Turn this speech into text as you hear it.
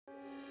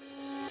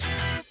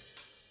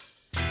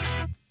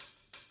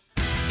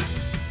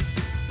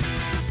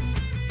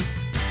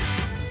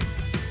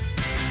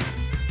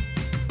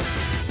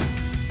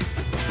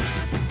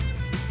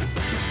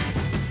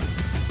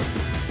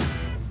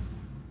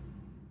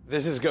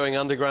This is Going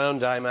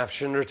Underground. I'm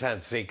Afshin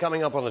Ratansi.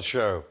 Coming up on the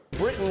show.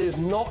 Britain is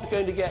not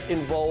going to get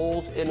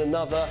involved in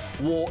another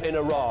war in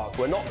Iraq.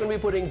 We're not going to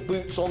be putting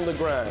boots on the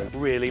ground.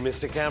 Really,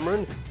 Mr.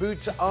 Cameron?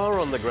 Boots are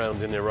on the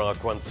ground in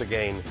Iraq once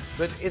again.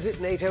 But is it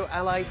NATO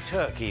ally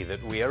Turkey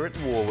that we are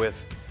at war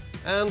with?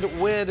 And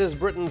where does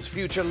Britain's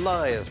future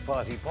lie as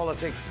party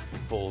politics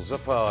falls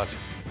apart?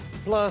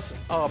 Plus,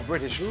 are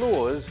British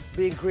laws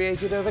being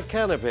created over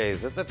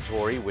canapes at the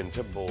Tory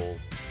winter ball?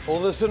 All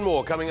this and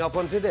more coming up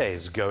on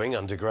today's Going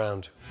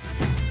Underground.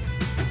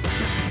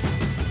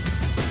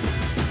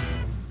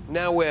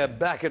 Now we're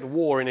back at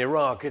war in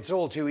Iraq, it's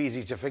all too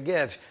easy to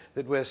forget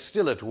that we're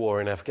still at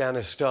war in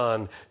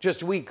Afghanistan.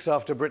 Just weeks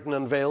after Britain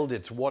unveiled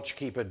its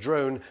Watchkeeper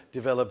drone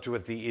developed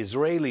with the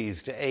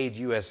Israelis to aid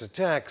US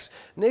attacks,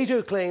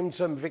 NATO claimed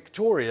some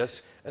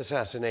victorious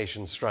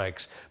assassination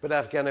strikes, but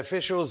Afghan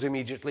officials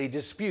immediately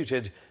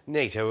disputed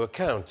NATO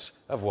accounts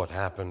of what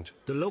happened.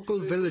 The local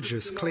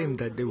villagers claimed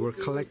that they were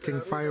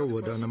collecting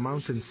firewood on a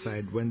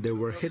mountainside when they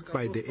were hit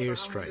by the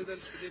airstrike.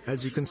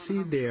 As you can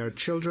see, there are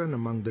children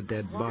among the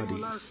dead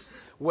bodies.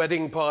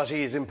 Wedding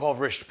parties,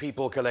 impoverished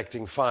people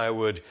collecting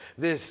firewood.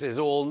 This is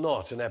all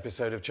not an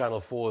episode of Channel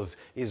 4's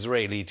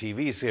Israeli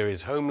TV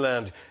series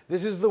Homeland.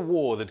 This is the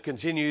war that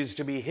continues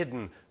to be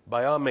hidden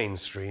by our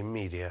mainstream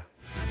media.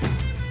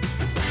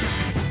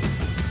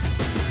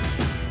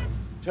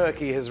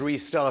 Turkey has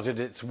restarted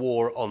its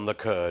war on the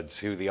Kurds,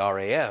 who the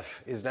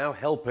RAF is now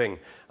helping.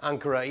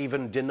 Ankara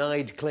even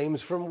denied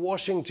claims from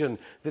Washington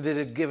that it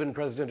had given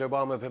President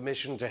Obama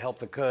permission to help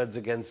the Kurds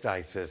against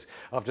ISIS.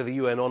 After the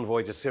UN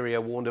envoy to Syria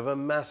warned of a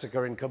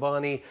massacre in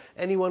Kobani,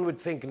 anyone would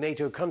think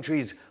NATO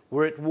countries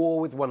were at war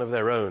with one of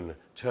their own,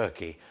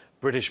 Turkey.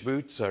 British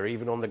boots are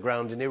even on the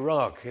ground in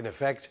Iraq, in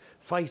effect,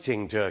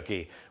 fighting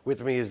Turkey.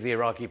 With me is the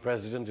Iraqi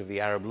president of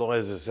the Arab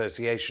Lawyers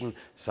Association,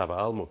 Sabah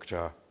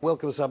Al-Mukhtar.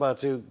 Welcome, Sabah,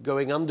 to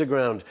Going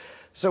Underground.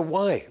 So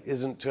why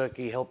isn't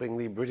Turkey helping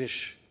the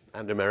British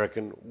and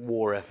American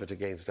war effort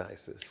against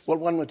ISIS? Well,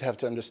 one would have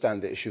to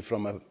understand the issue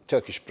from a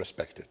Turkish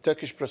perspective.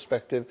 Turkish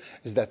perspective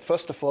is that,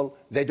 first of all,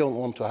 they don't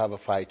want to have a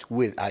fight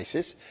with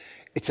ISIS.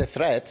 It's a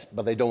threat,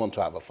 but they don't want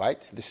to have a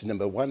fight. This is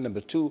number one. Number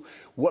two,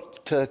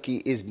 what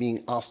Turkey is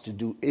being asked to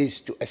do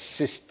is to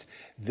assist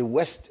the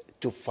West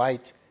to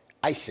fight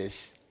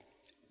ISIS,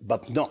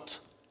 but not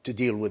to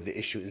deal with the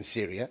issue in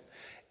Syria.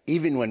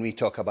 Even when we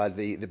talk about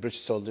the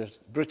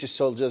British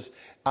soldiers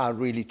are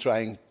really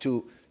trying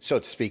to, so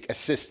to speak,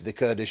 assist the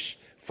Kurdish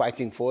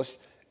fighting force.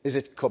 Is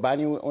it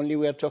Kobani only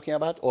we are talking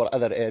about, or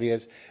other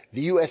areas?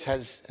 The US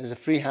has a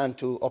free hand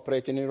to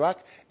operate in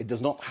Iraq. It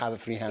does not have a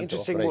free hand to operate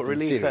in Syria. Interesting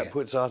what relief that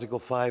puts Article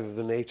 5 of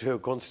the NATO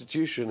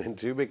Constitution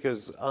into,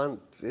 because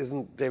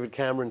isn't David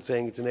Cameron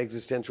saying it's an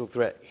existential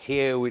threat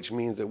here, which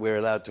means that we're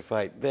allowed to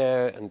fight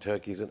there, and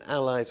Turkey's an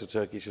ally, so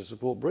Turkey should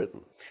support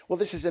Britain? Well,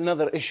 this is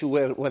another issue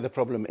where the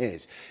problem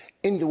is.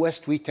 In the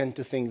West, we tend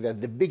to think that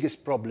the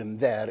biggest problem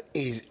there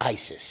is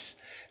ISIS.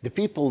 The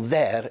people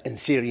there in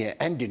Syria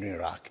and in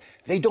Iraq,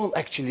 they don't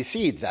actually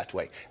see it that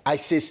way.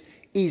 ISIS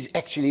is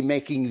actually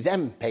making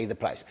them pay the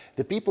price.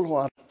 The people who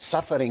are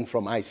suffering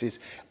from ISIS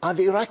are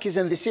the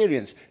Iraqis and the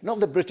Syrians, not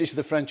the British,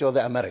 the French, or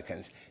the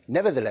Americans.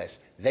 Nevertheless,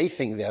 they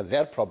think that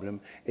their problem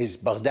is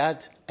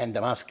Baghdad and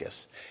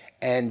Damascus.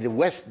 And the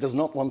West does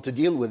not want to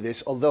deal with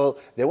this, although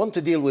they want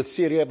to deal with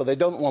Syria, but they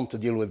don't want to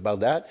deal with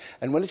Baghdad.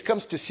 And when it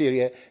comes to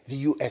Syria, the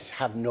US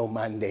have no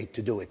mandate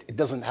to do it. It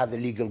doesn't have the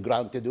legal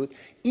ground to do it,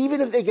 even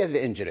if they get the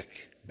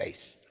Injiric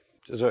base.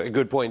 So a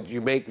good point you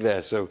make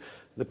there. So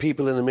the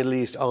people in the Middle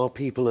East are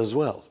people as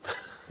well.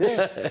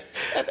 Yes,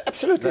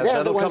 absolutely.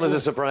 That'll come as a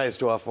surprise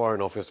to our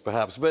Foreign Office,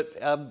 perhaps. But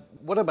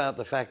what about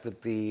the fact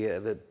that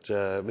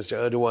Mr.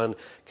 Erdogan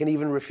can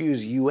even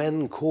refuse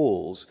UN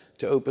calls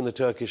to open the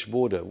Turkish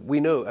border? We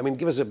know, I mean,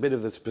 give us a bit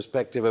of this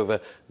perspective over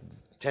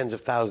tens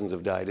of thousands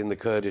have died in the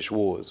Kurdish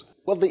wars.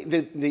 Well,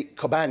 the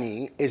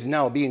Kobani is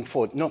now being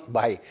fought not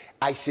by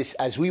ISIS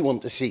as we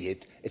want to see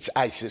it. It's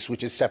ISIS,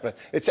 which is separate.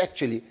 It's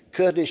actually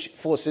Kurdish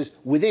forces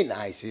within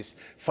ISIS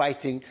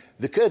fighting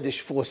the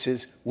Kurdish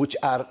forces, which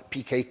are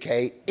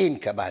PKK in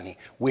Kobani.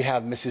 We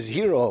have Mrs.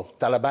 Hero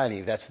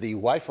Talabani, that's the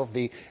wife of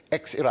the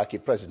ex-Iraqi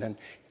president,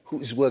 who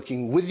is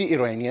working with the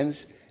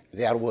Iranians.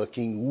 They are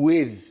working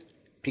with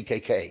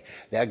PKK.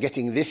 They are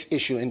getting this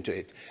issue into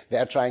it. They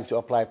are trying to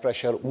apply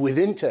pressure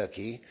within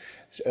Turkey,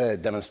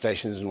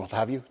 demonstrations and what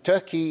have you.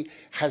 Turkey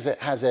has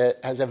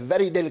a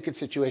very delicate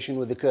situation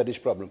with the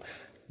Kurdish problem.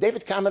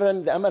 David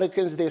Cameron, the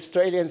Americans, the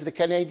Australians, the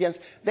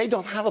Canadians, they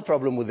don't have a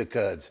problem with the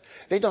Kurds.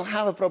 They don't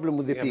have a problem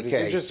with the PKK.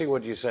 It's interesting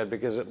what you said,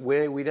 because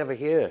we never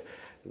hear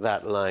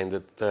that line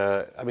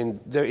that, I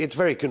mean, it's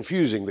very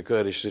confusing, the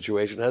Kurdish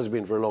situation, has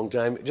been for a long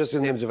time, just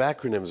in terms of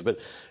acronyms, but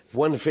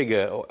one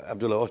figure,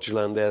 Abdullah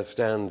Öcalan, there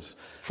stands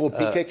for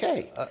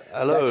PKK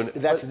alone.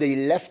 That's the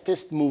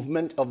leftist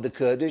movement of the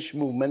Kurdish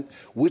movement,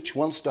 which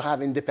wants to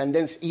have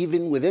independence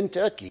even within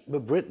Turkey.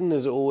 But Britain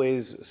has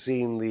always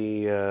seen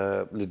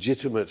the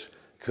legitimate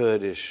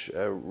Kurdish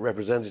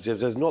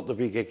representatives as not the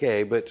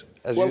PKK, but,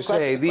 as you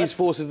say, these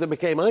forces that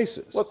became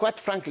ISIS. Well, quite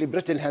frankly,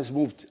 Britain has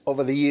moved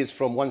over the years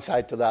from one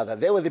side to the other.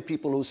 They were the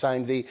people who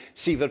signed the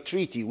Sever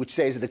Treaty, which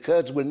says the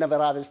Kurds will never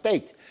have a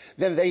state.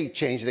 Then they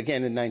changed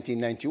again in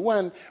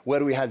 1991,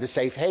 where we had the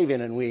safe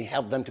haven and we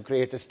helped them to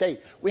create a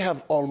state. We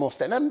have almost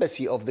an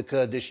embassy of the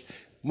Kurdish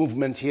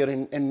movement here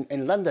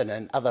in London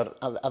and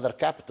other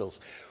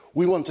capitals.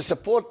 We want to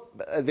support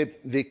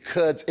the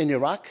Kurds in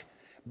Iraq,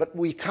 but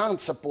we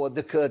can't support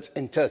the Kurds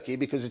in Turkey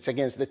because it's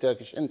against the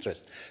Turkish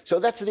interest. So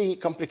that's the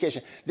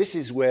complication. This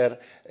is where,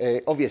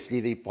 obviously,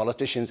 the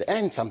politicians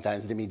and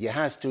sometimes the media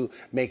has to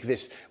make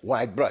this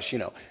wide brush. You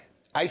know,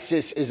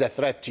 ISIS is a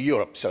threat to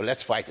Europe, so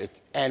let's fight it.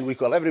 And we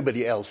call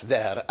everybody else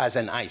there as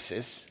an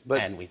ISIS.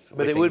 But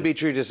it would be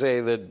true to say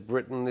that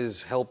Britain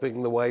is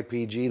helping the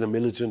YPG, the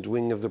militant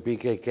wing of the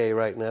PKK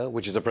right now,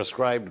 which is a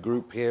proscribed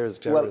group here as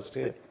terrorist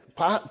here.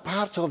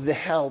 Part of the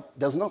help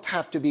does not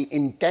have to be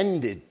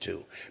intended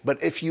to.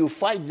 But if you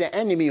fight the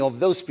enemy of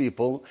those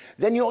people,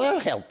 then you are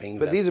helping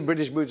them. But these are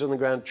British boots on the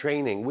ground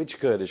training. Which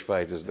Kurdish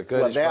fighters? The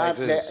Kurdish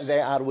fighters?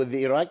 They are with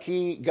the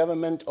Iraqi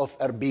government of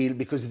Erbil,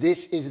 because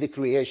this is the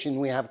creation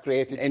we have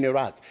created in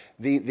Iraq.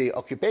 The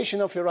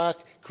occupation of Iraq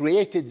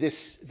created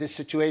this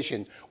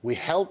situation. We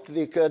helped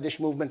the Kurdish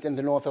movement in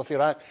the north of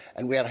Iraq,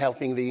 and we are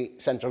helping the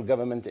central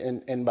government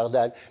in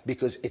Baghdad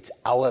because it's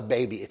our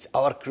baby, it's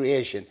our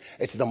creation,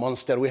 it's the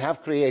monster we have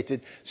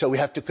created. So we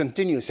have to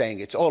continue saying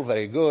it's all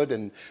very good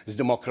and it's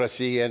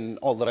democracy and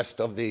all the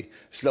rest of the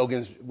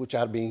slogans which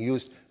are being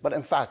used. But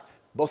in fact,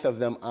 both of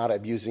them are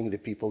abusing the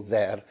people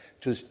there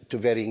to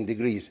varying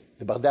degrees.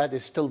 The Baghdad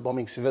is still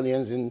bombing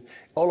civilians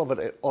all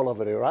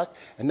over Iraq,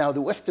 and now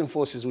the Western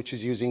forces, which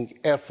is using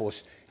Air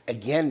Force,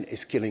 again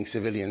is killing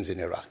civilians in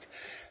Iraq.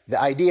 The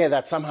idea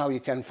that somehow you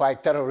can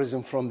fight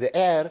terrorism from the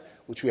air,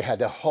 which we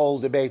had a whole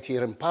debate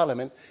here in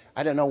Parliament,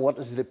 I don't know what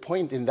is the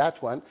point in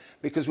that one,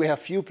 because we have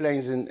few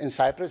planes in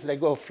Cyprus. They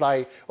go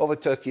fly over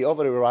Turkey,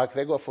 over Iraq,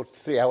 they go for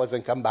 3 hours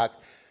and come back.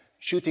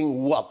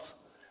 Shooting what?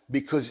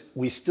 Because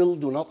we still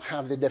do not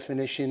have the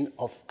definition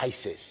of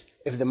ISIS.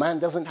 If the man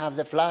doesn't have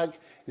the flag,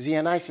 is he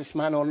an ISIS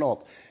man or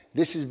not?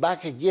 This is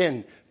back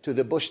again to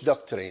the Bush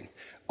doctrine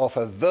of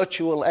a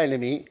virtual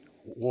enemy,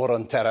 war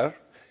on terror,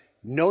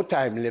 no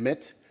time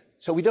limit.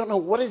 So we don't know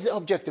what is the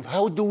objective.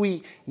 How do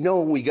we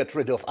know we get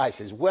rid of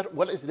ISIS?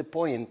 What is the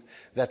point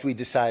that we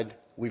decide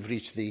we've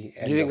reached the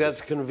end? Do you think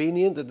that's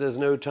convenient, that there's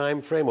no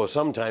time frame, or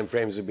some time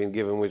frames have been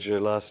given which are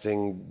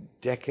lasting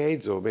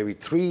decades, or maybe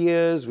 3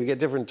 years? We get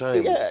different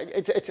times. Yeah,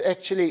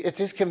 it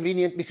is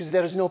convenient because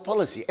there is no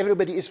policy.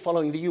 Everybody is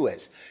following the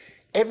US.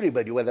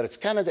 Everybody, whether it's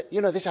Canada,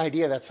 you know, this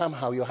idea that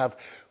somehow you have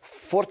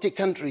 40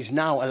 countries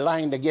now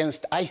aligned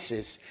against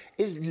ISIS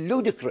is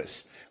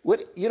ludicrous.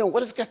 What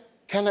has got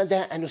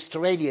Canada and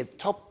Australia,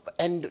 top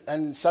end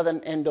and southern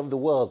end of the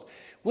world?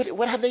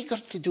 What have they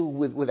got to do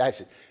with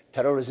ISIS?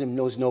 Terrorism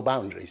knows no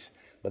boundaries,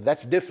 but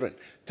that's different.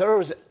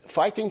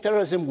 Fighting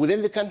terrorism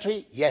within the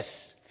country,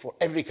 yes, for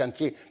every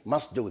country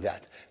must do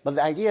that. But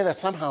the idea that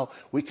somehow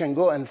we can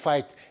go and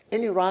fight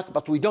in Iraq,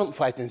 but we don't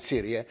fight in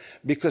Syria,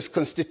 because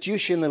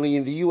constitutionally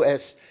in the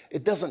US,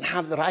 it doesn't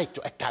have the right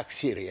to attack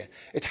Syria.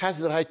 It has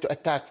the right to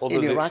attack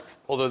in Iraq.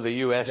 Although the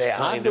US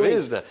kind of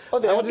is now.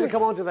 I wanted to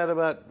come on to that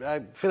about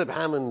Philip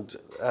Hammond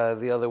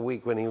the other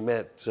week when he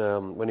went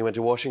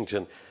to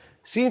Washington,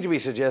 seemed to be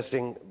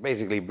suggesting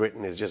basically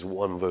Britain is just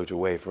one vote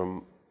away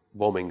from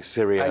bombing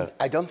Syria.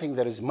 I don't think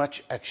there is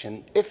much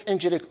action. If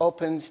Incirlik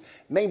opens,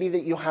 maybe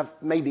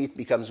it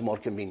becomes more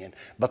convenient.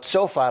 But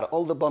so far,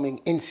 all the bombing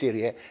in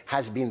Syria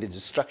has been the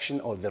destruction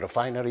of the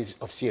refineries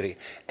of Syria.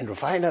 And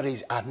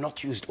refineries are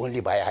not used only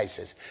by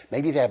ISIS.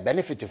 Maybe they have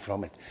benefited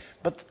from it.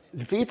 But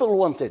the people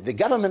want it, the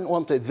government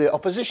wanted, the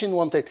opposition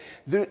wanted.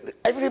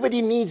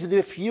 Everybody needs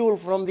the fuel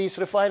from these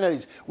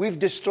refineries. We've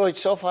destroyed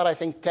so far, I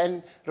think,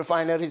 10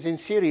 refineries in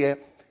Syria,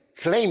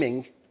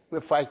 claiming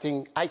we're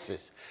fighting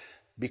ISIS.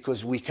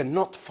 Because we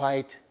cannot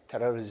fight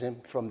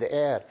terrorism from the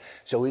air.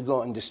 So we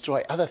go and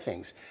destroy other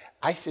things.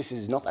 ISIS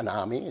is not an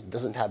army. It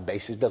doesn't have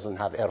bases, doesn't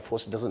have air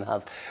force, doesn't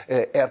have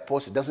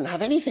airports, it doesn't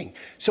have anything.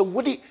 So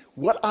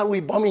what are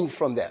we bombing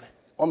from there?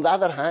 On the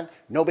other hand,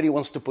 nobody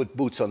wants to put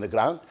boots on the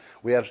ground.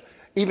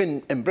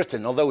 Even in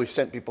Britain, although we've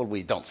sent people,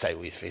 we don't say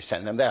we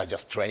send them. They are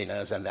just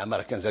trainers, and the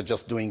Americans are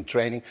just doing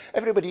training.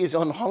 Everybody is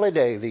on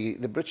holiday,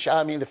 the British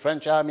army, the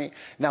French army.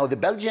 Now the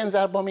Belgians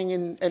are bombing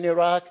in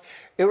Iraq.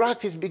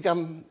 Iraq has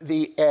become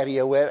the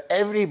area where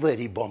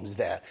everybody bombs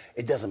there.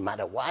 It doesn't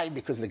matter why,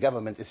 because the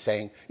government is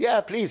saying,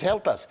 yeah, please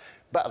help us.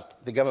 But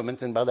the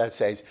government in Baghdad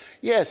says,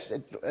 yes,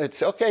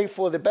 it's okay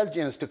for the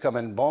Belgians to come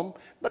and bomb,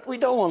 but we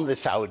don't want the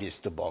Saudis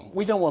to bomb.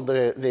 We don't want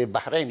the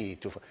Bahraini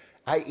to,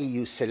 i.e.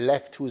 you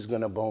select who's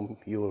going to bomb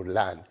your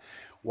land.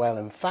 While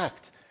in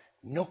fact,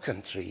 no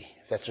country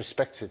that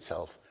respects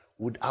itself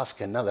would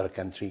ask another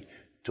country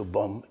to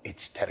bomb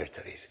its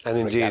territories. And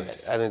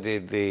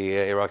indeed, the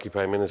Iraqi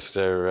Prime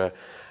Minister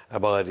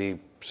Abadi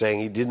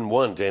saying he didn't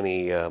want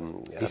any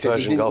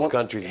Persian Gulf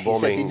countries bombing Iraq. He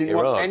said he didn't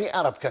want any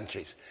Arab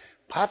countries,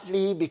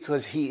 partly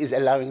because he is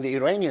allowing the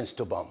Iranians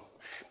to bomb.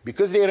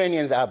 Because the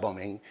Iranians are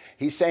bombing,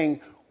 he's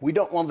saying, we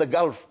don't want the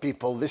Gulf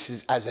people, this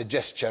is as a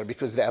gesture,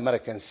 because the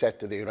Americans said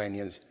to the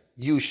Iranians,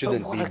 you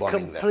shouldn't be bombing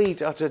them.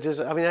 Complete, utter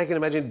I mean, I can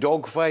imagine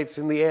dogfights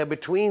in the air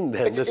between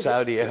them, the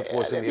Saudi Air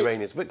Force and the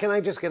Iranians. But can I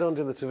just get on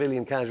to the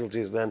civilian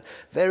casualties then?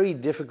 Very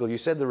difficult. You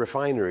said the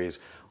refineries.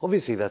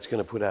 Obviously, that's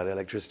going to put out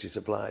electricity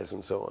supplies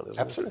and so on, isn't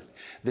it? Absolutely.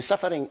 The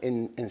suffering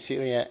in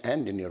Syria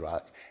and in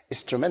Iraq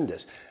is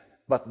tremendous.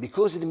 But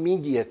because the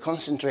media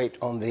concentrate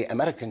on the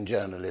American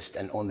journalist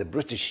and on the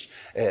British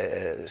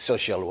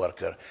social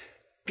worker,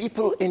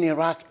 people in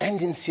Iraq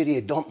and in Syria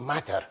don't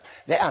matter.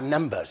 They are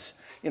numbers.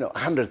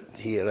 100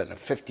 here and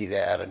 50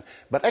 there.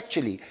 But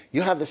actually,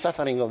 you have the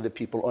suffering of the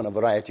people on a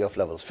variety of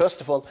levels. First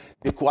of all,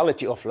 the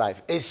quality of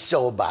life is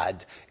so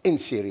bad in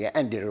Syria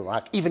and in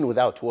Iraq. Even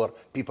without war,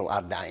 people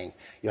are dying.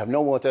 You have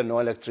no water, no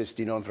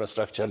electricity, no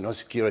infrastructure, no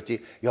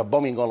security. You have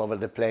bombing all over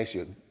the place.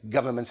 Your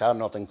governments are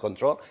not in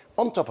control.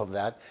 On top of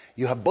that,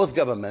 you have both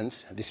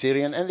governments, the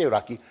Syrian and the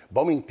Iraqi,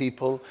 bombing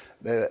people,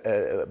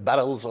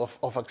 barrels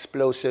of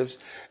explosives,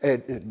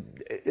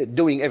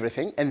 doing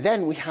everything. And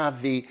then we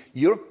have the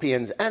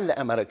Europeans and the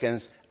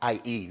Americans,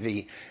 i.e.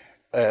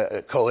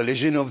 the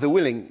coalition of the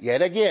willing,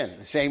 yet again,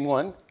 the same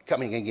one,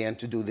 coming again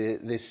to do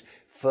this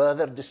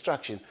further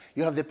destruction.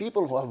 You have the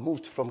people who have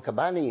moved from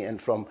Kobani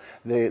and from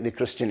the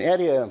Christian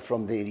area and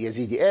from the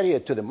Yazidi area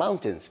to the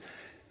mountains.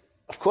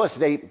 Of course,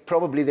 they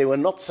were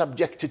not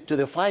subjected to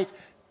the fight,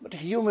 but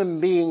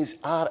human beings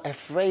are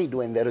afraid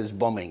when there is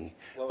bombing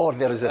or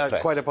there is a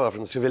threat. Quite apart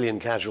from civilian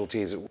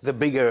casualties, the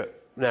bigger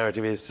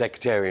narrative is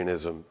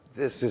sectarianism.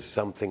 This is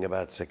something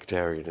about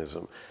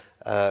sectarianism.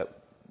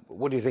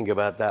 What do you think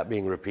about that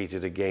being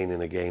repeated again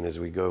and again as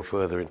we go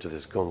further into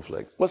this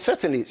conflict? Well,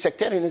 certainly,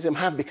 sectarianism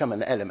has become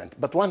an element,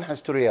 but one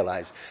has to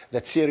realize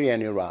that Syria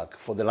and Iraq,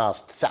 for the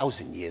last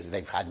 1,000 years,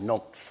 they've had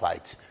no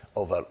fights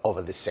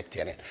over this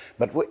sectarian.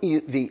 But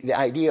the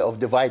idea of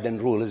divide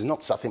and rule is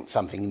not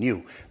something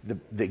new.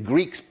 The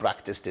Greeks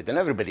practiced it, and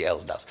everybody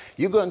else does.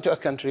 You go into a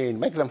country and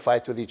make them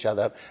fight with each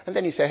other, and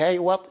then you say, hey,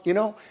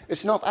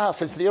 it's not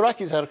us, it's the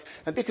Iraqis.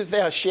 And because they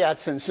are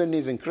Shiites and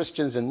Sunnis and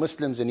Christians and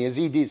Muslims and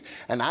Yazidis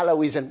and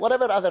Alawis and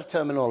whatever other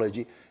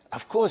terminology,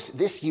 of course,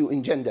 this you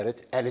engender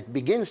it, and it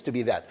begins to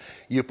be that.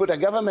 You put a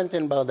government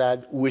in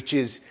Baghdad which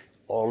is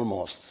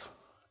almost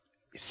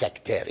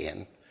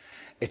sectarian.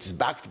 It's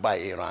backed by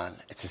Iran.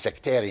 It's a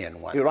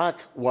sectarian one. Iraq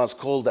was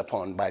called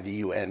upon by the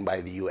UN,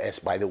 by the US,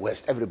 by the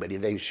West, everybody.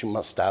 They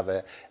must have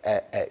an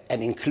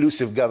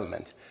inclusive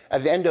government.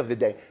 At the end of the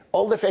day,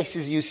 all the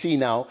faces you see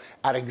now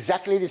are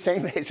exactly the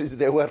same faces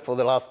they were for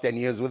the last 10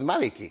 years with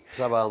Maliki.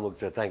 Sabah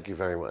Al-Mukhtar, thank you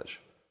very much.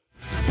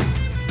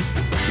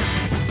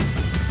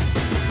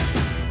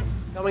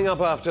 Coming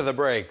up after the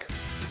break,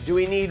 do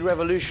we need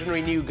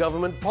revolutionary new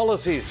government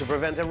policies to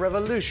prevent a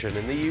revolution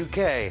in the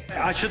UK?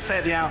 I should say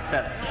at the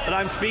outset that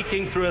I'm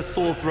speaking through a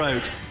sore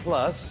throat.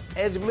 Plus,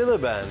 Ed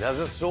Miliband has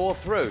a sore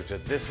throat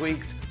at this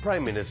week's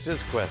Prime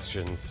Minister's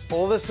Questions.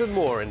 All this and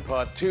more in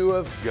part 2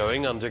 of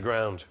Going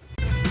Underground.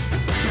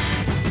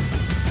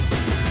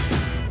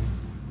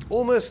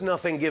 Almost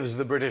nothing gives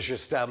the British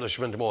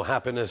establishment more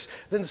happiness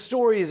than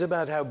stories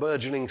about how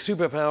burgeoning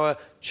superpower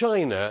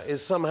China is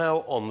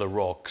somehow on the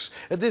rocks.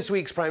 At this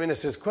week's Prime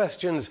Minister's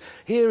Questions,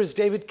 here is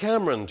David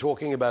Cameron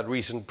talking about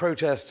recent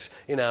protests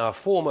in our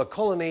former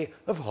colony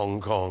of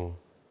Hong Kong.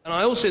 And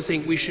I also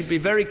think we should be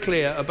very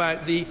clear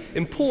about the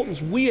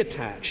importance we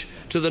attach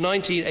to the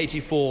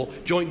 1984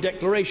 Joint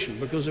Declaration,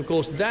 because, of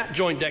course, that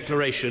Joint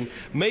Declaration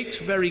makes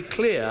very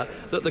clear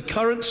that the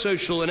current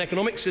social and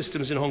economic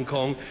systems in Hong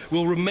Kong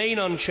will remain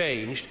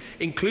unchanged,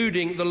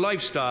 including the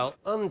lifestyle.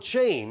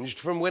 Unchanged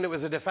from when it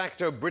was a de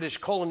facto British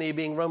colony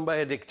being run by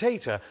a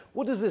dictator?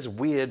 What does this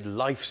weird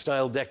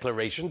lifestyle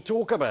declaration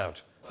talk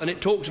about? And it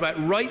talks about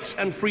rights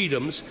and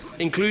freedoms,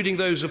 including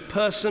those of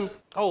person.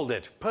 Hold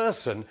it.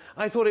 Person?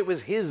 I thought it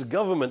was his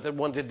government that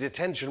wanted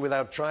detention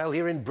without trial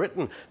here in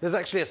Britain. There's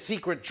actually a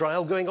secret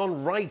trial going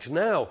on right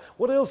now.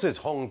 What else is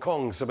Hong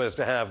Kong supposed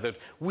to have that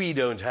we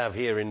don't have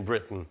here in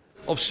Britain?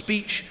 Of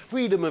speech.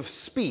 Freedom of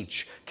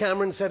speech.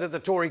 Cameron said at the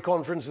Tory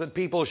conference that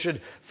people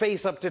should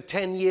face up to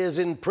 10 years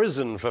in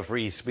prison for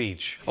free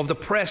speech. Of the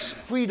press.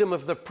 Freedom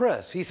of the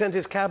press. He sent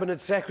his cabinet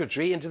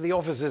secretary into the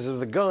offices of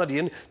The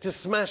Guardian to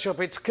smash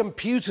up its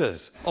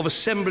computers. Of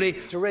assembly.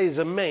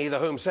 Theresa May, the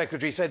Home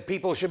Secretary, said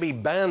people should be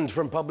banned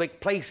from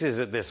public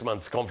places at this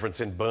month's conference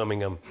in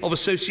Birmingham. Of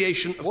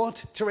association.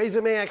 What?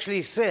 Theresa May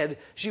actually said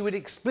she would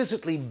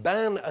explicitly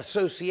ban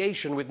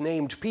association with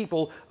named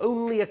people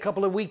only a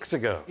couple of weeks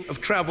ago.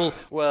 Of travel.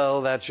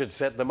 Well, that should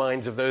set the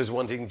minds of those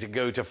wanting to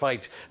go to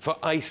fight for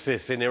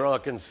ISIS in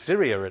Iraq and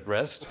Syria at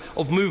rest.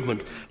 Of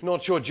movement.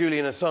 Not sure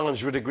Julian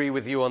Assange would agree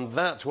with you on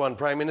that one,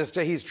 Prime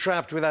Minister. He's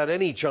trapped without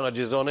any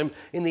charges on him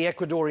in the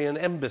Ecuadorian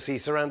embassy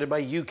surrounded by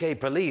UK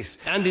police.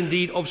 And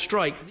indeed of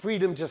strike.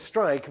 Freedom to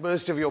strike.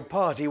 Most of your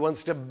party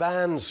wants to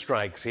ban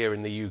strikes here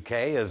in the UK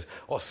as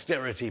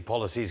austerity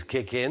policies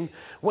kick in.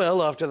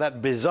 Well, after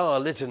that bizarre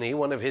litany,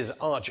 one of his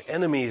arch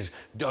enemies,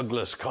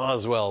 Douglas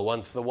Carswell,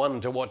 once the one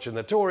to watch in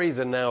the Tories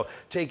and now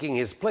taking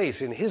his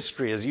place in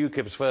history as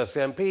UKIP's first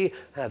MP,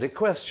 had a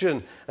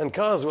question. And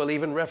Carswell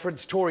even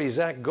referenced Tory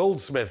Zach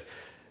Goldsmith.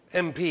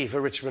 MP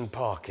for Richmond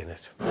Park in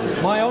it.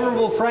 My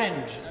honourable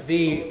friend,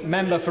 the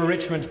member for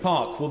Richmond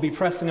Park, will be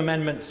pressing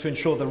amendments to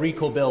ensure the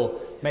recall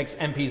bill makes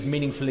MPs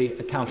meaningfully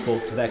accountable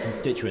to their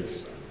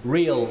constituents.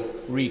 Real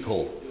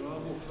recall.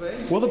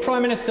 Will the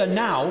Prime Minister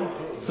now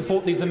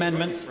support these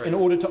amendments in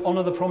order to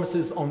honour the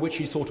promises on which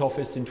he sought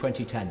office in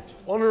 2010?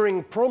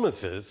 Honouring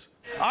promises?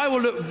 I will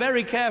look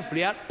very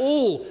carefully at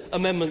all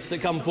amendments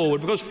that come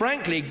forward because,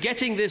 frankly,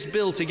 getting this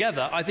bill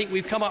together, I think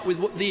we've come up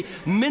with the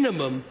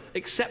minimum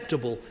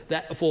acceptable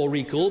for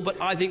recall,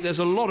 but I think there's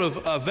a lot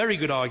of very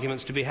good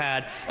arguments to be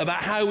had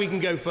about how we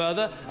can go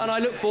further, and I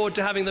look forward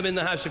to having them in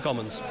the House of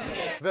Commons.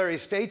 Very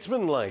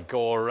statesmanlike,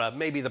 or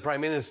maybe the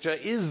Prime Minister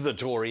is the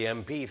Tory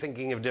MP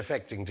thinking of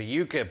defecting to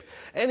UKIP.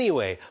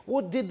 Anyway,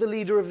 what did the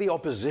Leader of the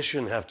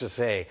Opposition have to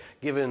say,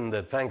 given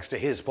that thanks to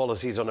his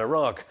policies on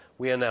Iraq,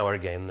 we are now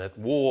again at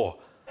war?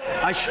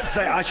 I should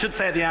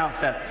say at the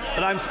outset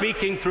that I'm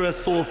speaking through a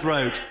sore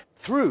throat.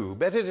 Through?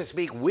 Better to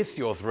speak with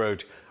your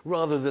throat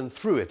rather than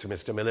through it,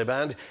 Mr.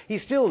 Miliband. He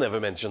still never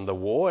mentioned the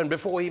war, and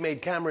before he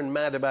made Cameron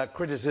mad about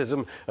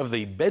criticism of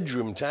the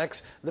bedroom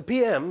tax, the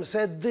PM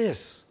said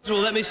this. Well,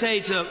 let me say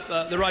to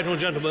the right honourable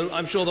gentleman,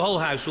 I'm sure the whole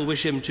House will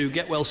wish him to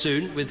get well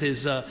soon with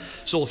his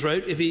sore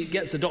throat. If he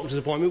gets a doctor's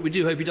appointment, we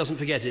do hope he doesn't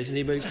forget it and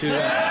he makes to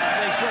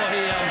make sure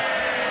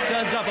he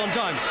turns up on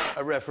time.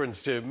 A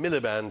reference to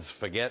Miliband's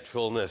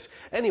forgetfulness.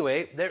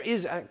 Anyway, there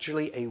is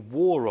actually a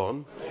war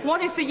on.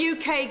 What is the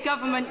UK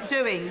government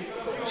doing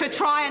to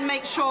try and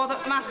make sure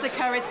that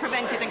massacre is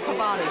prevented in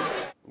Kobani?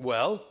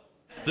 Well,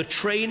 the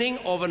training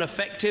of an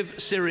effective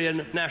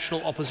Syrian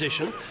national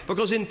opposition,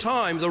 because in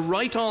time the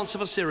right answer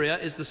for Syria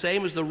is the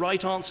same as the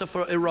right answer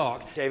for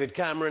Iraq. David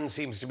Cameron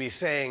seems to be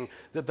saying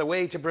that the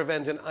way to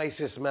prevent an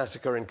ISIS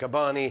massacre in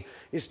Kobani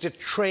is to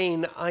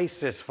train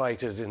ISIS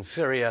fighters in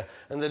Syria,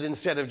 and that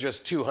instead of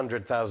just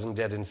 200,000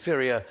 dead in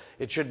Syria,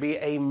 it should be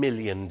 1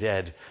 million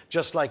dead,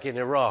 just like in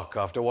Iraq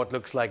after what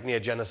looks like near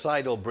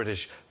genocidal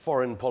British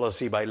foreign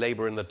policy by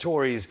Labour and the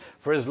Tories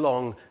for as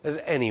long as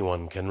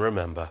anyone can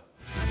remember.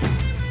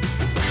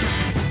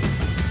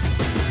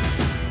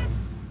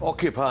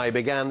 Occupy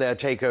began their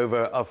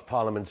takeover of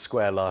Parliament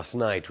Square last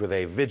night with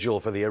a vigil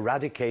for the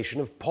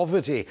eradication of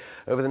poverty.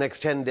 Over the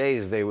next 10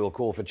 days, they will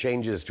call for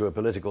changes to a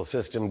political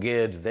system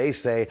geared, they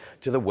say,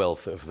 to the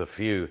wealth of the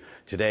few.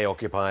 Today,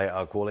 Occupy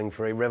are calling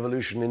for a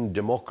revolution in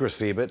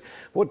democracy. But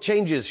what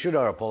changes should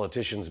our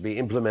politicians be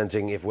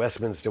implementing if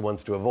Westminster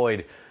wants to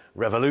avoid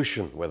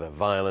revolution, whether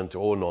violent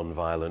or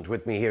non-violent?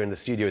 With me here in the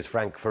studio is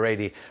Frank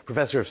Furedi,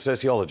 Professor of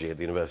Sociology at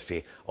the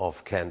University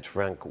of Kent.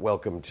 Frank,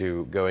 welcome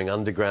to Going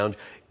Underground.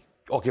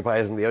 Occupy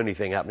isn't the only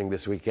thing happening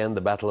this weekend.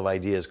 The Battle of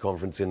Ideas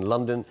conference in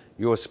London.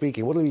 You're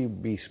speaking. What will you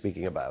be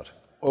speaking about?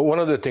 Well, one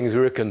of the things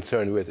we're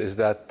concerned with is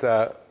that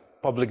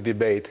public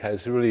debate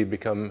has really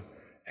become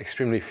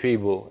extremely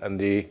feeble, and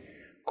the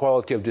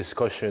quality of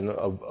discussion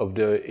of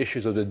the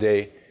issues of the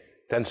day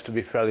tends to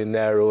be fairly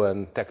narrow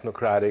and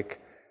technocratic.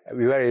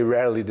 We very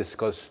rarely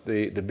discuss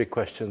the big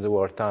questions of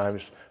our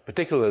times.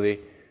 Particularly,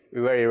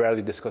 we very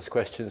rarely discuss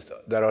questions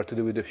that are to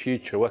do with the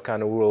future. What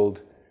kind of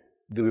world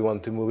do we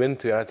want to move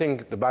into? And I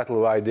think the Battle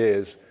of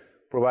Ideas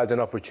provides an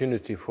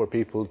opportunity for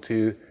people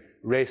to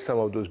raise some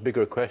of those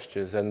bigger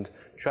questions and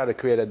try to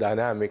create a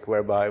dynamic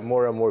whereby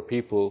more and more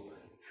people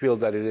feel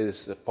that it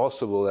is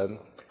possible and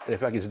in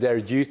fact it's their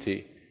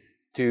duty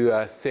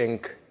to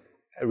think,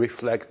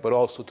 reflect, but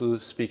also to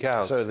speak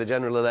out. So the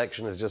general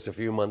election is just a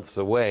few months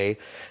away.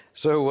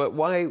 So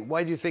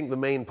why do you think the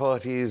main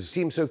parties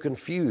seem so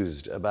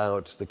confused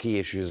about the key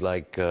issues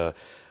like the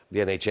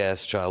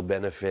NHS, child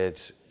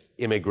benefit,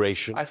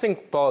 immigration? I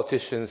think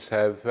politicians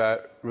have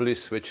really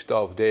switched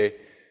off. They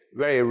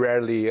very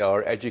rarely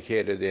are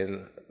educated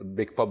in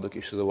big public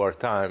issues of our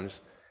times.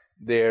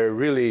 They're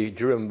really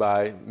driven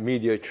by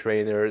media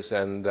trainers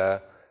and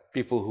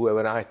people who have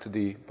an eye to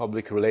the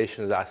public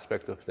relations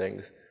aspect of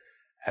things.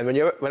 And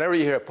whenever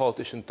you hear a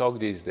politician talk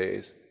these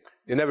days,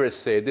 they never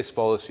say this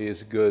policy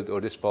is good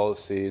or this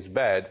policy is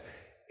bad.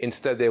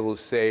 Instead, they will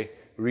say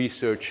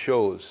research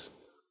shows,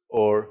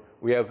 or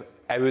we have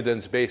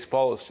evidence-based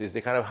policies.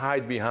 They kind of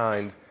hide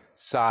behind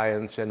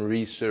science and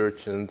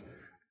research and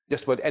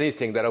just about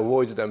anything that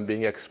avoids them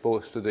being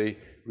exposed to the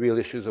real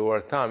issues of our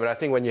time. And I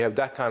think when you have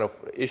that kind of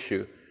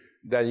issue,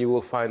 then you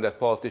will find that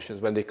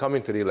politicians, when they come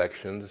into the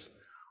elections,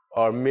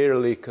 are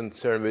merely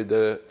concerned with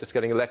just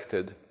getting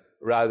elected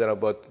rather than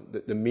about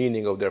the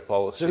meaning of their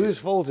policy. So whose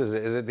fault is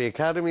it? Is it the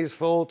Academy's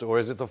fault, or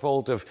is it the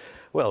fault of,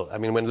 well, I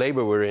mean, when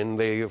Labour were in,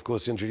 they, of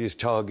course, introduced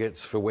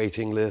targets for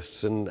waiting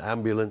lists and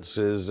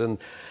ambulances, and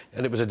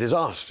it was a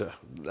disaster.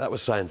 That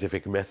was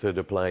scientific method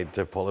applied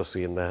to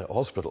policy in the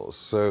hospitals.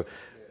 So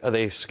are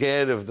they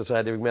scared of the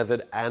scientific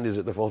method, and is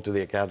it the fault of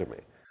the Academy?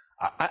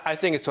 I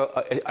think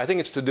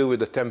it's to do with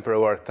the temper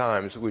of our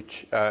times,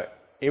 which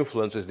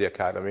influences the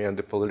Academy and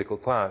the political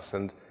class.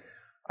 And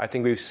I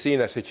think we've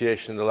seen a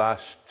situation in the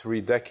last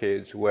 3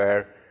 decades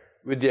where,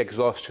 with the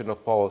exhaustion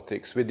of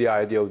politics, with the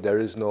idea of there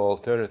is no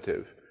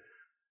alternative,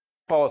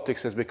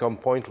 politics has become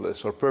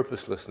pointless or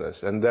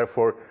purposelessness, and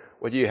therefore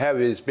what you have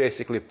is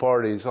basically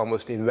parties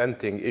almost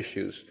inventing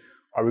issues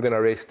Are we going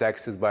to raise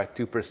taxes by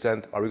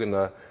 2%? Are we going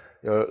to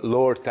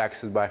lower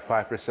taxes by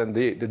 5%?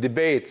 The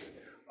debates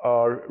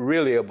are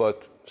really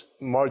about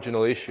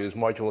marginal issues,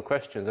 marginal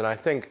questions. And I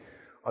think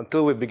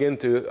until we begin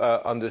to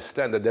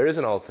understand that there is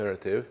an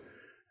alternative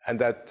and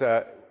that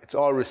it's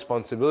our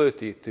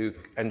responsibility to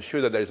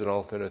ensure that there is an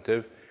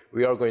alternative,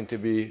 we are going to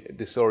be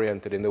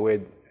disoriented in the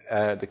way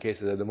the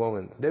case is at the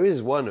moment. There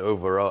is one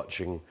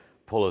overarching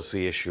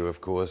policy issue, of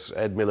course.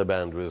 Ed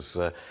Miliband was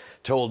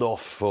told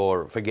off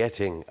for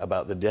forgetting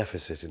about the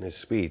deficit in his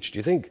speech. Do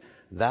you think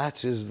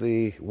that is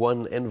the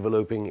one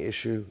enveloping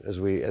issue as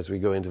we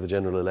go into the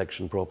general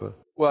election proper?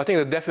 Well, I think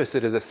the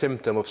deficit is a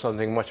symptom of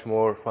something much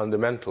more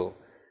fundamental,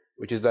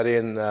 which is that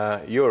in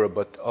Europe,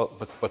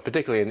 but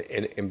particularly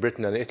in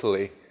Britain and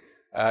Italy,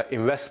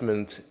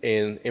 investment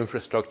in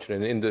infrastructure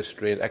and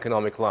industry and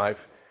economic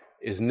life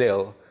is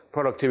nil.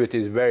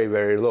 Productivity is very,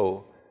 very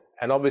low.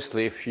 And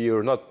obviously, if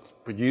you're not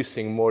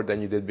producing more than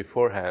you did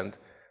beforehand,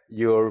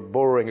 your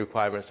borrowing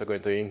requirements are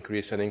going to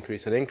increase and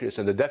increase and increase.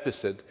 And the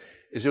deficit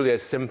is really a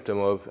symptom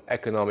of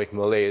economic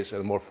malaise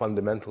at a more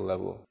fundamental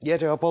level.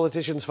 Yet our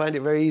politicians find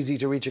it very easy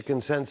to reach a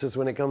consensus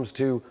when it comes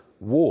to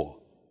war.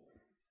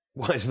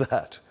 Why is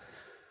that?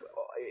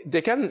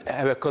 They can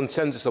have a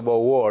consensus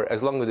about war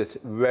as long as it's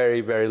very,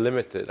 very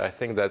limited. I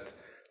think that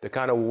the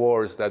kind of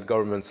wars that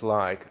governments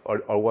like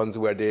are ones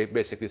where they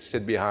basically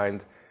sit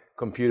behind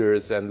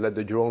computers and let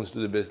the drones do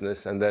the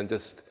business and then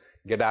just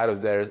get out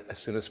of there as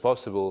soon as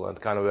possible,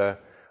 and kind of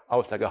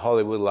almost like a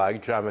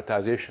Hollywood-like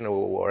dramatization of a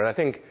war. And I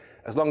think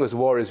as long as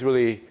war is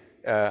really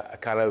a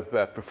kind of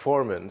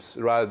performance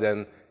rather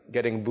than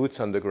getting boots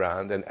on the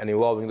ground and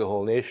involving the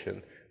whole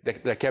nation,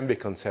 there can be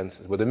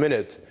consensus. But the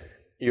minute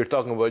you're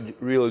talking about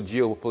real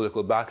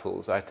geopolitical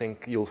battles, I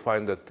think you'll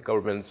find that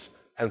governments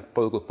and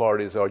political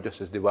parties are just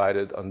as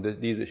divided on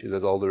these issues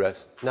as all the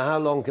rest. Now, how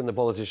long can the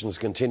politicians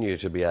continue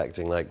to be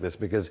acting like this?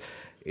 Because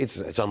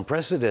it's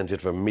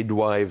unprecedented for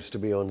midwives to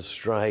be on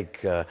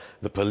strike.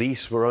 The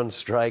police were on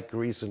strike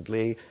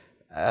recently.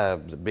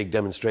 The big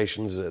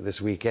demonstrations this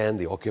weekend,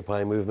 the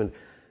Occupy movement.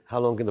 How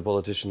long can the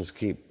politicians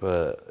keep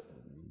kind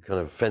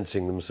of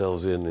fencing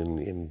themselves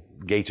in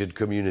gated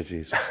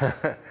communities?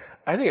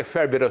 I think a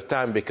fair bit of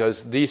time,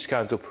 because these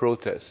kinds of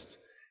protests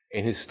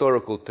in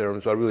historical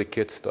terms are really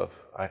kid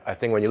stuff. I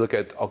think when you look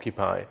at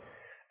Occupy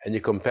and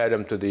you compare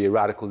them to the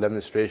radical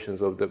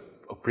demonstrations of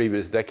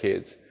previous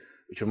decades,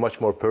 which are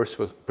much more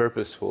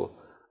purposeful,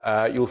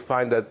 you'll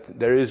find that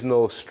there is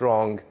no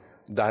strong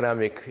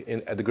dynamic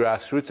at the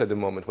grassroots at the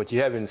moment. What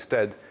you have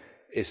instead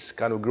is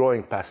kind of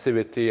growing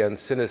passivity and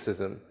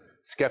cynicism,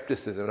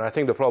 skepticism. And I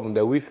think the problem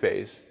that we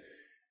face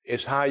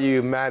is how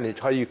you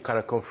kind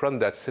of confront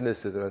that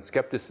cynicism and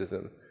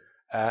skepticism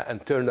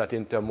and turn that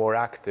into a more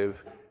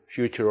active,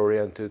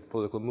 future-oriented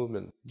political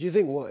movement. Do you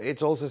think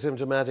it's also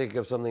symptomatic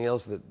of something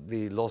else, that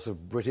the loss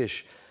of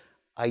British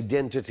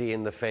identity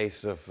in the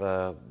face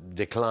of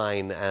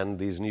decline and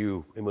these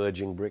new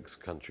emerging BRICS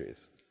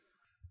countries?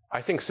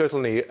 I think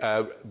certainly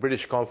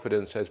British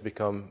confidence has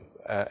become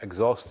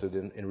exhausted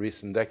in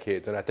recent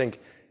decades. And I think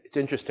it's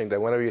interesting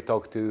that whenever you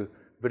talk to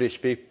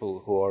British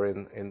people who are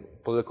in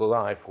political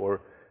life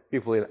or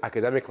people in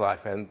academic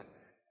life and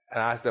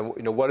ask them,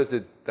 what is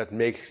it that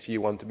makes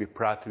you want to be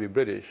proud to be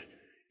British?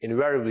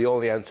 Invariably, the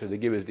only answer they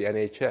give is the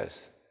NHS.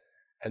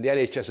 And the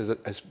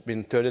NHS has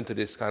been turned into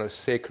this kind of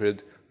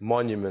sacred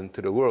monument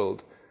to the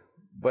world.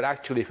 But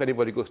actually, if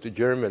anybody goes to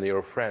Germany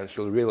or France,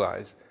 you'll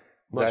realize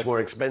much more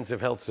expensive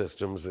health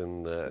systems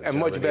in and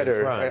much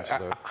better. France,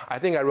 I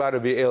think I'd rather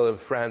be ill in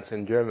France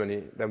and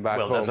Germany than back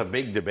home. Well, that's a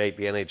big debate,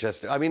 the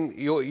NHS. I mean,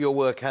 your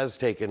work has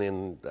taken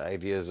in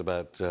ideas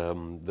about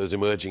those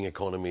emerging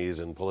economies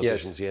and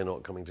politicians here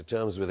not coming to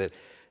terms with it.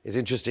 It's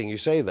interesting you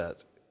say that.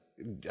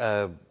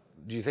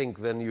 Do you think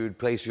then you'd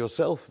place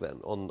yourself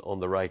then on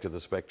the right of the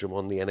spectrum,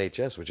 on the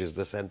NHS, which is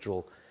the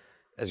central,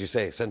 as you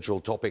say, central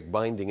topic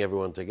binding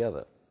everyone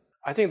together?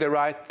 I think the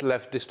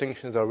right-left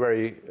distinctions are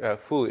very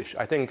foolish.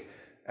 I think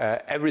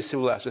every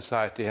civilized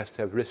society has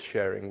to have risk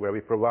sharing, where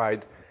we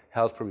provide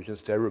health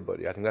provisions to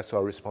everybody. I think that's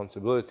our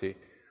responsibility.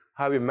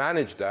 How we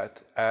manage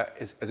that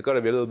has got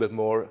to be a little bit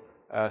more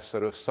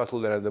sort of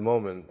subtle than at the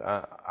moment.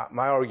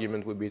 My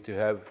argument would be to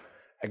have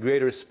a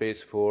greater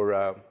space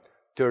for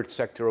third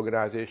sector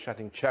organizations. I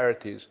think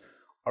charities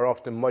are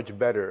often much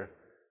better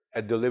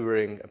at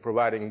delivering and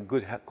providing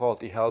good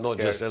quality health care. Not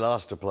just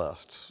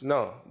elastoplasts.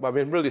 No, but I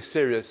mean really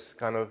serious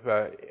kind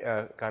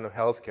of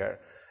health care.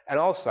 And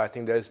also I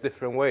think there's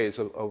different ways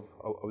of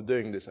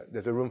doing this.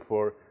 There's a room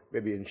for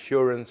maybe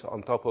insurance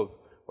on top of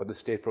what the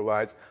state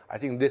provides. I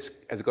think this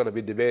has got to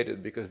be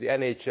debated, because the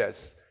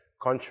NHS,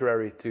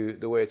 contrary to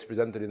the way it's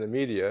presented in the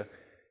media,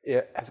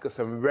 has got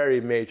some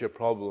very major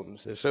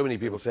problems. There's so many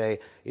people say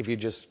if you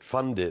just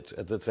fund it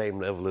at the same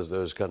level as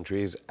those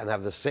countries and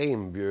have the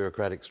same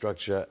bureaucratic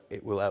structure,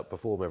 it will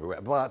outperform everywhere.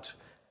 But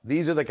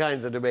these are the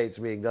kinds of debates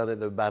being done at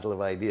the Battle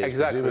of Ideas,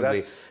 exactly,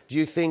 presumably. Do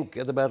you think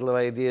at the Battle of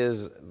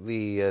Ideas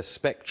the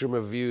spectrum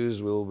of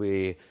views will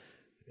be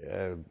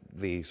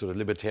the sort of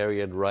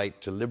libertarian right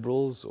to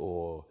liberals,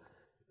 or,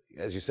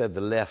 as you said, the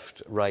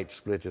left-right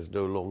split is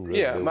no longer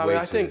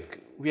I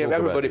think we have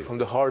everybody from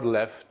the hard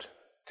left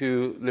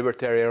to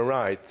libertarian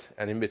right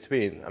and in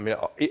between. I mean,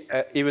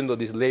 even though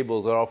these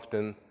labels are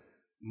often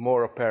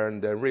more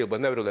apparent than real,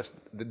 but nevertheless,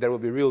 there will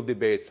be real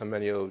debates on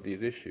many of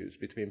these issues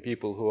between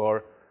people who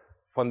are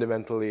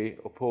fundamentally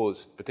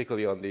opposed,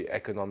 particularly on the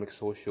economic,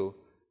 social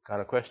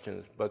kind of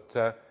questions. But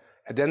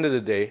at the end of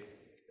the day,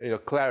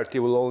 clarity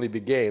will only be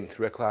gained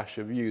through a clash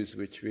of views,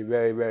 which we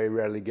very, very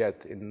rarely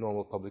get in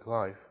normal public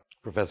life.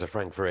 Professor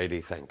Frank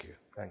Furedi, thank you.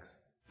 Thanks.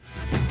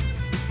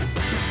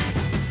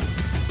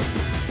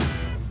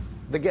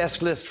 The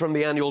guest list from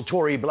the annual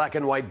Tory Black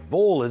and White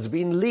Ball has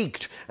been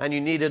leaked, and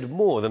you needed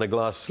more than a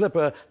glass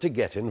slipper to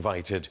get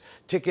invited.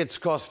 Tickets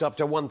cost up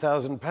to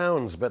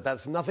 £1,000, but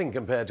that's nothing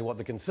compared to what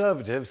the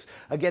Conservatives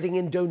are getting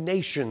in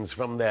donations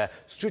from their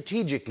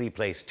strategically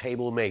placed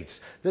table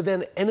mates. The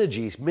then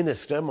Energy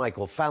Minister,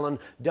 Michael Fallon,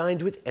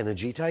 dined with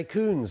energy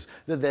tycoons.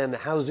 The then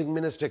Housing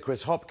Minister,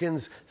 Chris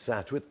Hopkins,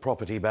 sat with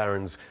property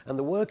barons. And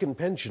the Work and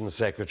Pensions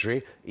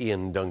Secretary,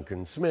 Ian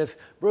Duncan Smith,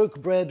 broke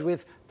bread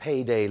with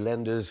payday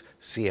lenders,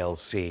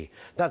 CLC.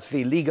 That's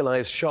the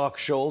legalised shark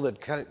shoal that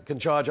can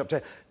charge up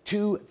to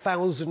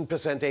 2,000%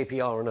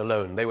 APR on a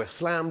loan. They were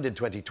slammed in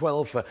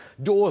 2012 for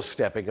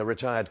doorstepping a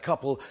retired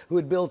couple who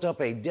had built up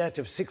a debt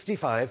of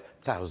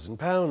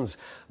 £65,000.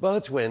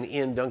 But when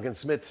Ian Duncan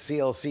Smith's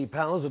CLC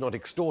pals are not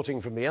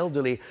extorting from the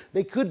elderly,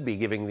 they could be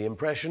giving the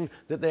impression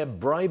that they're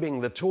bribing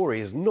the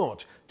Tories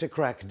not to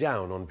crack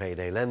down on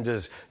payday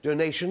lenders.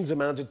 Donations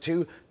amounted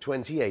to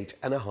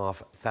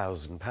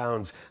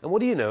 £28,500. And what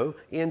do you know?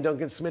 Ian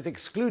Duncan Smith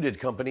excluded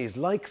companies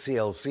like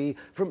CLC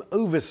from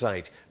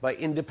oversight by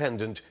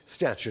independent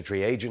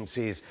statutory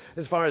agencies.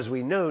 As far as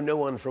we know, no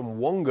one from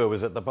Wonga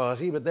was at the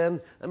party, but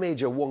then a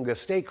major Wonga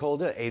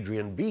stakeholder,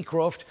 Adrian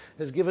Beecroft,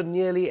 has given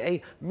nearly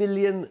 £1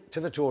 million to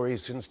the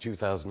Tories since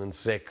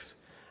 2006.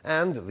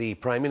 And the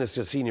Prime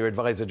Minister's senior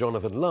advisor,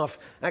 Jonathan Luff,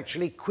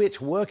 actually quit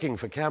working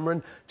for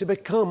Cameron to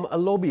become a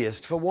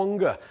lobbyist for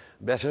Wonga.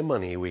 Better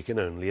money, we can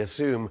only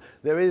assume.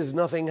 There is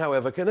nothing,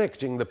 however,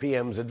 connecting the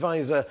PM's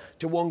advisor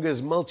to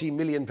Wonga's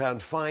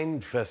multi-million-pound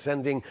fine for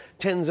sending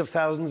tens of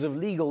thousands of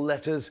legal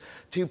letters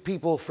to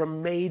people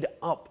from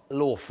made-up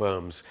law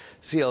firms.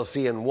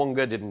 CLC and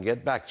Wonga didn't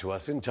get back to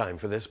us in time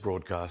for this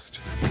broadcast.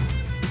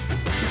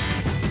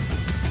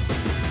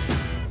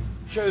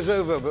 Show's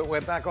over, but we're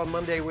back on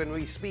Monday when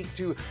we speak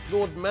to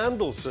Lord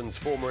Mandelson's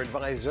former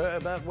advisor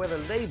about whether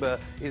Labour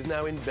is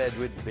now in bed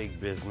with big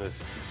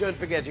business. Don't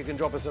forget you can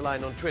drop us a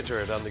line on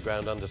Twitter at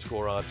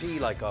underground_RT,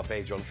 like our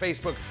page on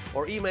Facebook,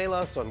 or email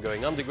us on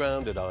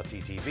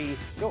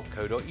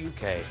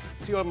goingunderground@rttv.co.uk.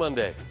 See you on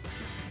Monday.